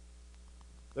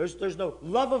 There's no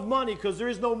love of money because there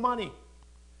is no money.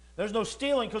 There's no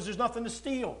stealing because there's nothing to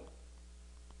steal.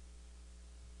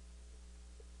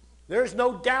 There's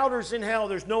no doubters in hell.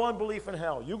 There's no unbelief in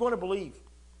hell. You're going to believe.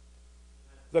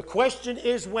 The question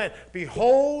is when.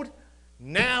 Behold,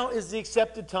 now is the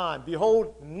accepted time.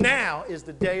 Behold, now is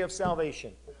the day of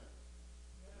salvation.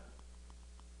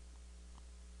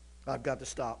 I've got to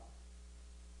stop.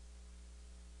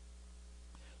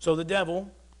 So the devil,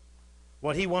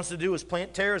 what he wants to do is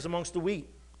plant tares amongst the wheat.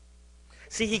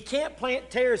 See, he can't plant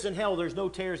tares in hell. There's no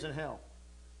tares in hell.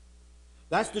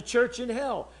 That's the church in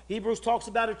hell. Hebrews talks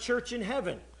about a church in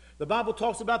heaven. The Bible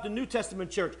talks about the New Testament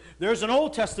church. There's an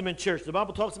Old Testament church. The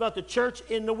Bible talks about the church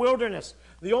in the wilderness,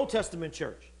 the Old Testament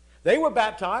church. They were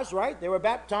baptized, right? They were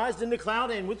baptized in the cloud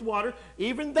and with water.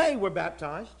 Even they were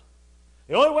baptized.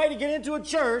 The only way to get into a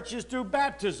church is through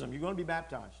baptism. You're going to be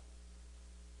baptized.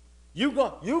 You're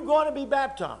going to be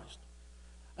baptized.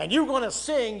 And you're going to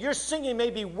sing. Your singing may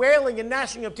be wailing and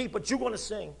gnashing of teeth, but you're going to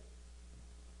sing.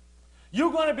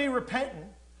 You're going to be repentant.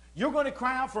 You're going to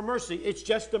cry out for mercy. It's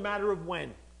just a matter of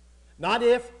when. Not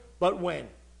if, but when.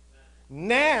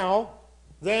 Now,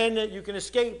 then you can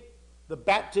escape the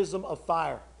baptism of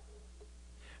fire.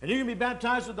 And you can be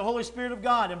baptized with the Holy Spirit of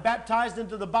God and baptized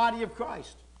into the body of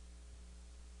Christ.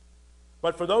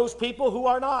 But for those people who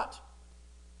are not,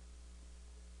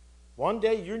 one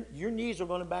day your knees are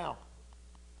going to bow.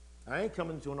 I ain't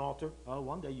coming to an altar. Oh,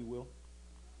 one day you will.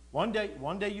 One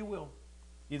day you will.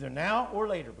 Either now or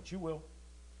later, but you will.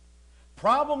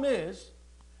 Problem is,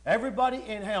 everybody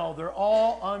in hell, they're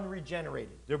all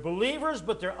unregenerated. They're believers,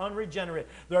 but they're unregenerated.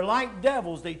 They're like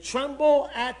devils. They tremble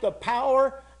at the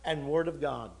power and word of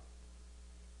God.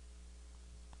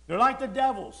 They're like the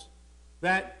devils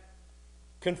that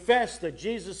confess that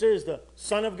Jesus is the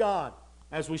Son of God,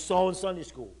 as we saw in Sunday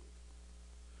school.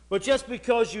 But just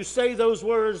because you say those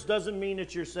words doesn't mean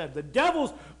that you're saved. The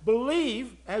devils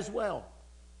believe as well.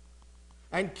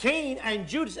 And Cain and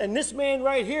Judas, and this man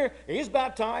right here, he's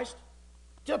baptized.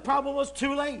 The problem was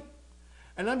too late.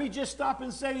 And let me just stop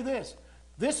and say this.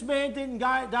 This man didn't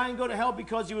die and go to hell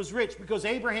because he was rich, because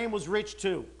Abraham was rich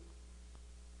too.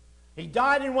 He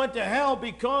died and went to hell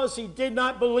because he did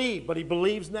not believe, but he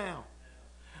believes now.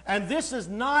 And this is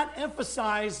not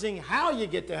emphasizing how you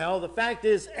get to hell. The fact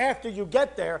is, after you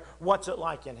get there, what's it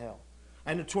like in hell?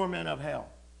 And the torment of hell.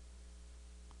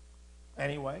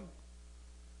 Anyway,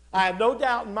 I have no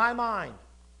doubt in my mind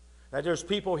that there's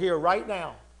people here right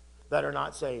now that are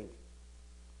not saved.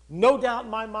 No doubt in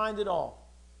my mind at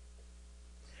all.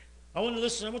 I want you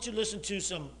to listen to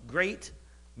some great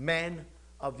men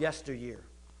of yesteryear.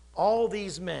 All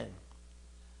these men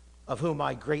of whom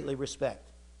I greatly respect.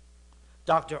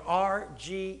 Dr.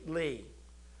 R.G. Lee,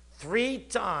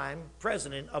 3-time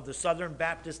president of the Southern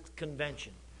Baptist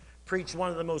Convention, preached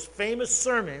one of the most famous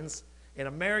sermons in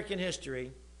American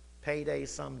history, Payday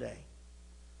Someday.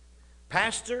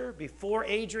 Pastor before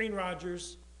Adrian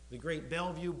Rogers, the great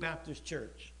Bellevue Baptist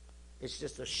Church. It's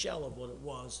just a shell of what it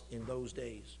was in those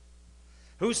days.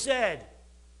 Who said,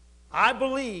 I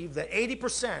believe that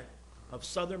 80% of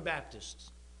Southern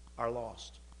Baptists are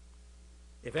lost.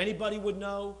 If anybody would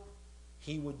know,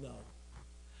 he would know.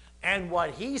 And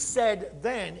what he said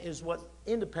then is what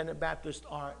independent Baptists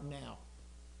are now.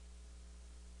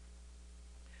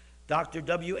 Dr.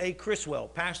 W.A. Criswell,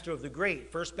 pastor of the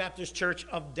great First Baptist Church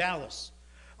of Dallas,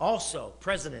 also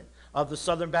president of the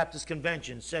Southern Baptist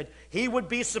Convention, said he would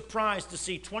be surprised to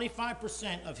see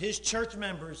 25% of his church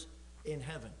members in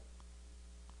heaven.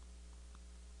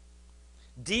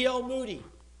 D.L. Moody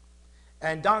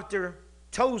and Dr.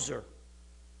 Tozer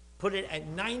put it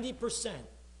at 90%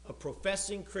 of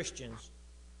professing Christians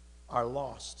are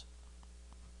lost.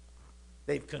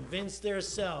 They've convinced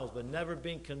themselves, but never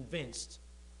been convinced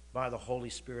by the Holy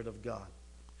Spirit of God.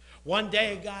 One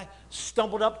day, a guy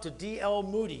stumbled up to D.L.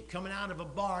 Moody coming out of a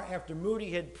bar after Moody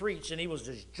had preached, and he was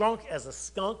as drunk as a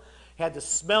skunk, had the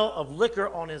smell of liquor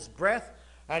on his breath,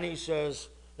 and he says,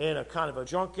 in a kind of a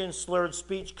drunken, slurred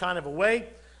speech kind of a way,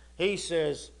 he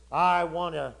says, I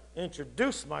want to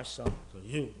introduce myself to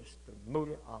you, Mr.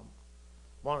 Moody. I'm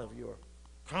one of your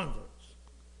converts.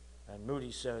 And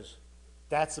Moody says,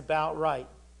 that's about right.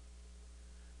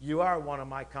 You are one of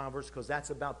my converts because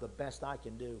that's about the best I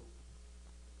can do.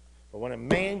 But when a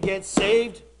man gets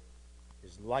saved,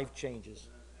 his life changes.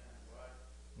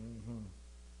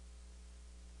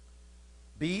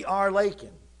 B.R.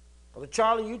 Lakin. Brother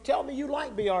Charlie, you tell me you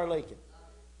like B.R. Lakin.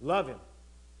 Love him.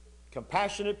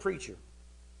 Compassionate preacher.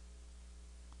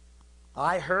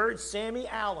 I heard Sammy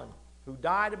Allen, who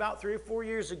died about 3 or 4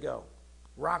 years ago,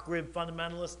 rock rib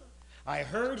fundamentalist. I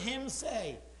heard him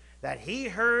say that he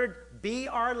heard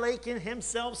B.R. Lakin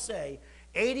himself say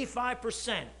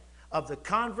 85% of the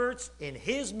converts in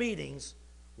his meetings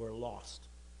were lost.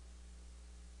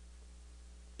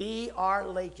 B.R.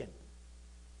 Lakin.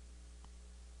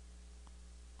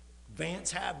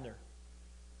 Vance Havner.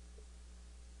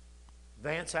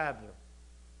 Vance Havner.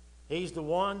 He's the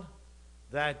one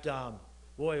that,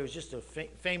 boy, he was just a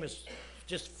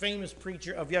famous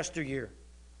preacher of yesteryear.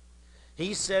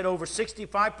 He said over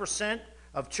 65%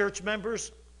 of church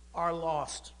members are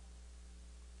lost.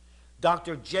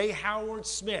 Dr. J. Howard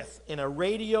Smith, in a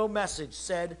radio message,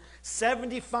 said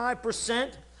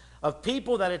 75% of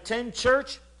people that attend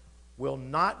church will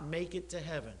not make it to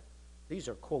heaven. These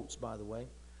are quotes, by the way.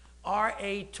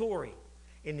 R.A. Torrey,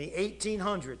 in the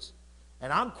 1800s,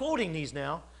 and I'm quoting these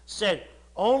now, said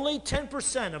only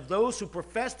 10% of those who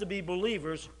profess to be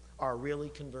believers are really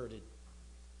converted.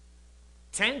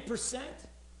 10%?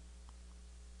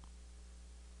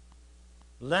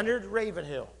 Leonard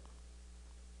Ravenhill.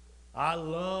 I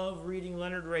love reading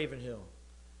Leonard Ravenhill.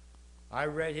 I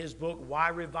read his book, Why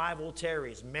Revival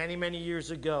Tarries, many, many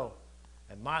years ago,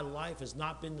 and my life has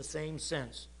not been the same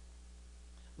since.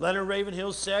 Leonard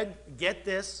Ravenhill said, get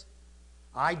this,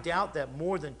 I doubt that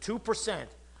more than 2%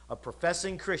 of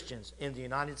professing Christians in the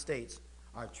United States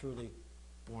are truly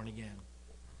born again.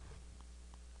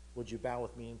 Would you bow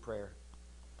with me in prayer?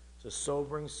 It's a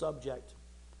sobering subject.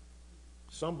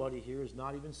 Somebody here is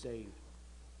not even saved.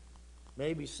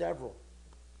 Maybe several.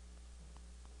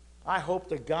 I hope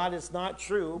to God it's not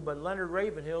true, but Leonard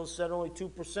Ravenhill said only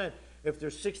 2%. If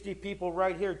there's 60 people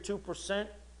right here, 2%,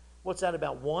 what's that,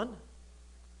 about 1?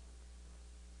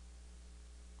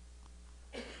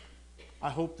 I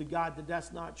hope to God that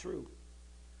that's not true.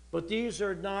 But these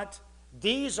are not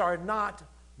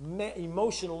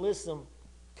emotionalism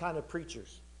kind of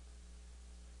preachers.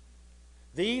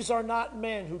 These are not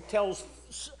men who tell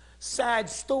sad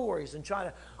stories and try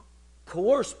to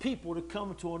coerce people to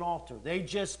come to an altar. They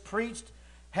just preached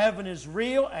heaven is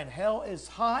real and hell is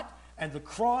hot and the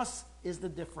cross is the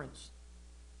difference.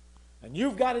 And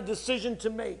you've got a decision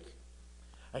to make.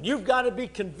 And you've got to be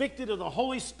convicted of the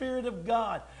Holy Spirit of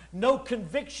God. No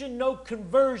conviction, no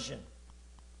conversion.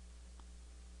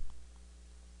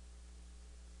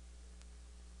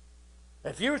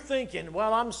 If you're thinking,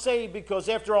 well, I'm saved because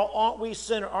after all, aren't we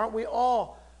sinners? Aren't we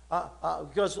all?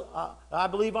 Because I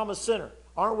believe I'm a sinner.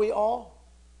 Aren't we all?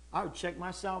 I would check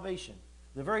my salvation.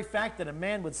 The very fact that a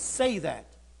man would say that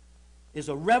is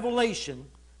a revelation,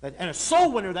 and a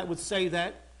soul winner that would say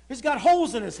that, he's got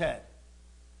holes in his head.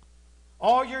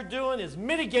 All you're doing is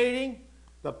mitigating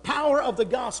the power of the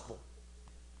gospel.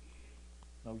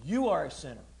 No, you are a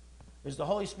sinner. Is the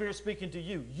Holy Spirit speaking to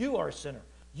you? You are a sinner.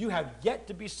 You have yet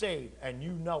to be saved, and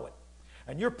you know it.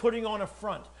 And you're putting on a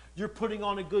front. You're putting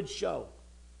on a good show.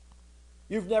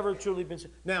 You've never truly been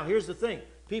saved. Now, here's the thing.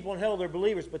 People in hell, they're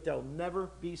believers, but they'll never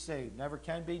be saved. Never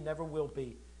can be, never will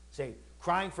be saved.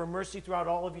 Crying for mercy throughout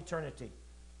all of eternity.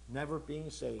 Never being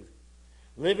saved.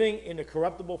 Living in the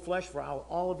corruptible flesh for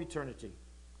all of eternity.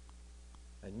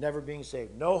 And never being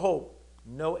saved. No hope.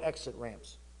 No exit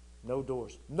ramps. No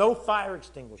doors. No fire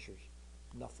extinguishers.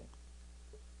 Nothing.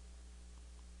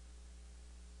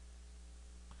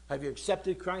 Have you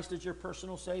accepted Christ as your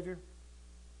personal Savior?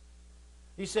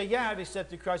 You say, yeah, I've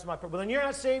accepted Christ as my personal. Well, then you're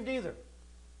not saved either.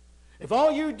 If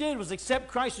all you did was accept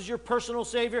Christ as your personal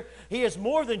Savior, He is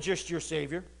more than just your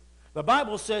Savior. The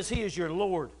Bible says He is your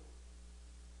Lord.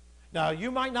 Now,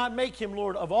 you might not make Him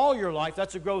Lord of all your life.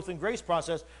 That's a growth and grace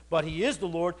process. But He is the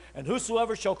Lord. And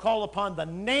whosoever shall call upon the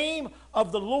name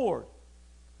of the Lord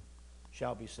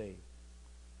shall be saved.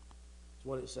 That's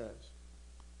what it says.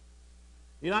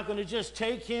 You're not going to just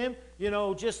take Him,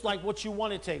 just like what you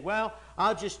want to take. Well,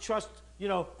 I'll just trust,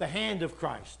 the hand of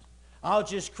Christ. I'll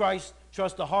just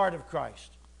trust the heart of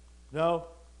Christ. No,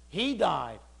 He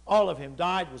died. All of Him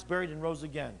died, was buried, and rose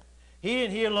again. He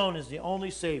and He alone is the only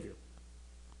Savior.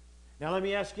 Now let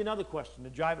me ask you another question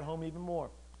to drive it home even more.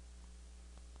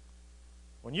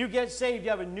 When you get saved,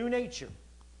 you have a new nature.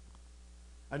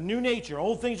 A new nature.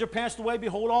 Old things are passed away.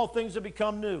 Behold, all things have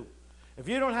become new. If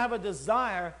you don't have a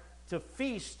desire to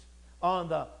feast on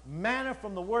the manna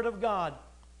from the Word of God,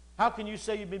 how can you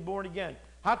say you've been born again?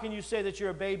 How can you say that you're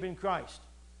a babe in Christ?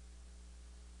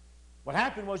 What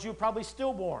happened was you were probably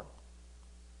stillborn.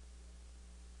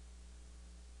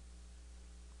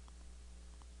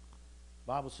 The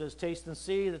Bible says, taste and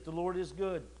see that the Lord is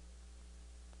good.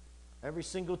 Every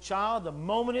single child, the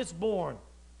moment it's born,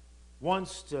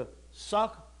 wants to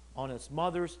suck on its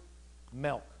mother's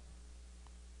milk.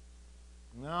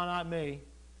 No, not me.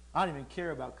 I don't even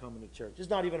care about coming to church. It's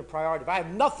not even a priority. If I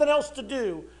have nothing else to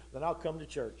do, then I'll come to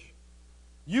church.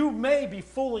 You may be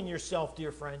fooling yourself,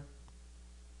 dear friend.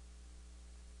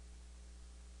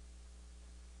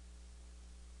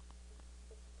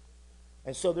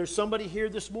 And so there's somebody here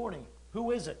this morning.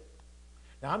 Who is it?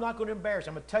 Now, I'm not going to embarrass.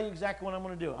 I'm going to tell you exactly what I'm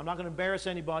going to do. I'm not going to embarrass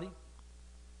anybody.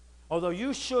 Although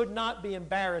you should not be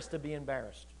embarrassed to be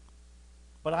embarrassed.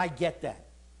 But I get that.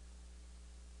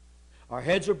 Our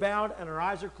heads are bowed and our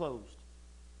eyes are closed.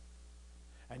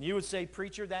 And you would say,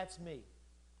 preacher, that's me.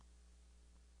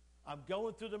 I'm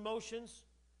going through the motions.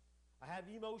 I have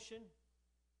emotion,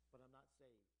 but I'm not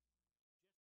saved.